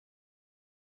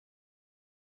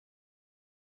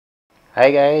Hi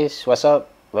guys, what's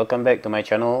up? Welcome back to my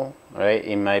channel. Alright,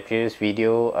 in my previous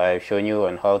video I've shown you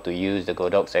on how to use the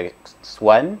Godox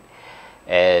X1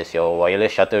 as your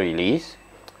wireless shutter release.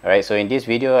 Alright, so in this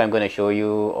video I'm going to show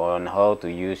you on how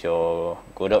to use your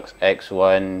Godox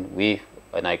X1 with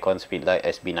a Nikon Speedlight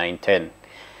SB910.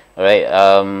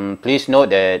 Alright, please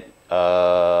note that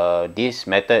this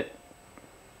method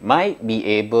might be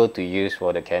able to use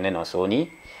for the Canon or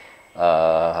Sony.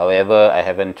 However, I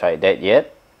haven't tried that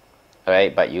yet.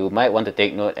 Alright, but you might want to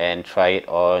take note and try it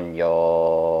on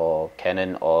your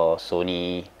Canon or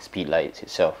Sony Speedlights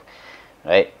itself.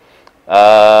 Right.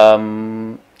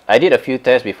 I did a few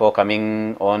tests before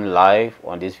coming on live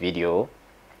on this video.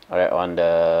 Alright, on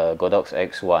the Godox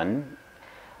X1.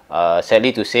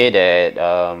 Sadly to say that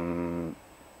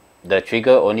the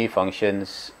trigger only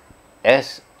functions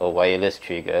as a wireless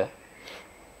trigger,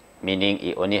 meaning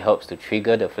it only helps to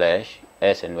trigger the flash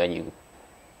as and when you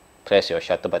press your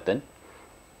shutter button.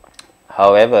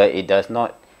 However, it does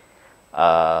not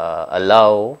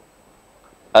allow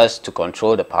us to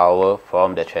control the power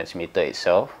from the transmitter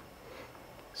itself.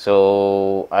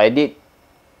 So I did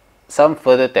some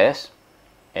further tests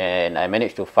and I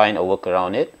managed to find a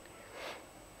workaround it.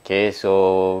 Okay,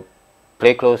 so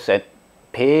pay close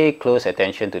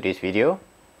attention to this video.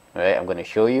 Alright, I'm going to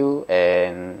show you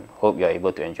and hope you're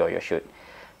able to enjoy your shoot.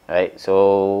 Alright,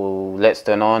 so let's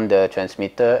turn on the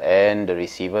transmitter and the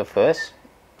receiver first,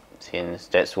 since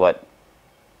that's what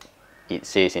it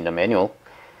says in the manual.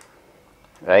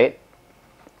 Right,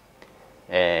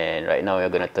 and right now we're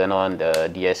going to turn on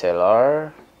the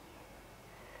DSLR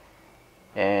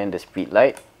and the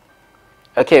Speedlight.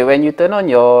 Okay, when you turn on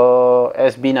your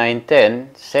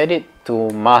SB910, set it to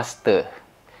master.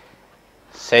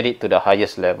 Set it to the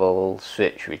highest level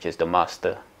switch, which is the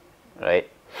master. Right,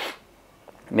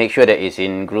 make sure that it's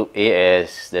in group A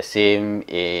as the same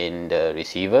in the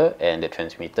receiver and the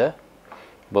transmitter.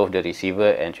 Both the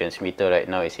receiver and transmitter right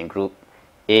now is in group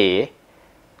A,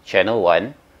 channel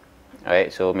 1.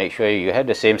 Alright, so make sure you have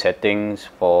the same settings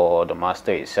for the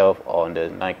master itself on the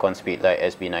Nikon Speedlight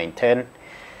SB910.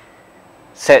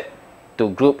 Set to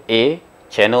group A,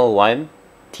 channel 1,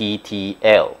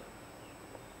 TTL.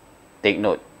 Take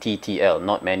note, TTL,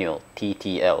 not manual,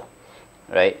 TTL.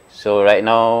 Right, so right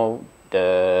now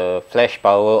the flash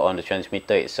power on the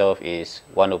transmitter itself is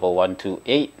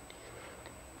 1/128.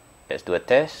 Let's do a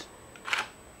test.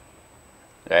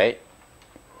 Right,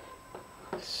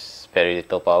 it's very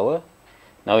little power.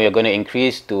 Now we are going to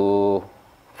increase to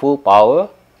full power.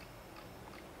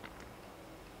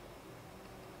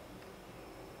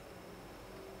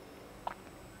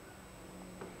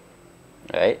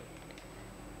 Right,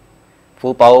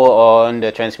 full power on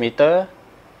the transmitter.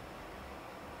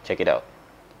 Check it out,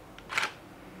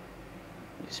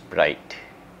 it's bright.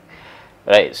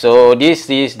 Right, so this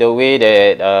is the way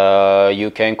that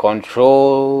you can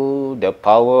control the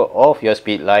power of your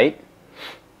Speedlight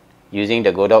using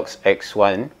the Godox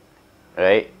X1.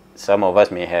 Right, some of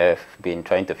us may have been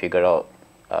trying to figure out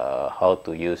how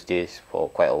to use this for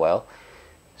quite a while.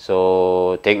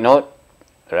 So take note,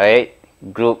 right,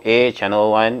 group A,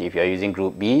 channel 1. If you are using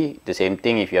group B, the same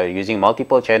thing. If you are using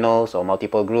multiple channels or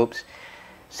multiple groups,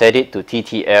 set it to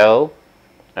TTL.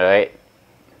 Alright,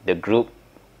 the group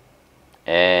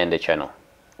and the channel.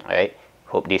 Alright,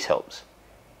 hope this helps.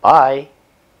 Bye.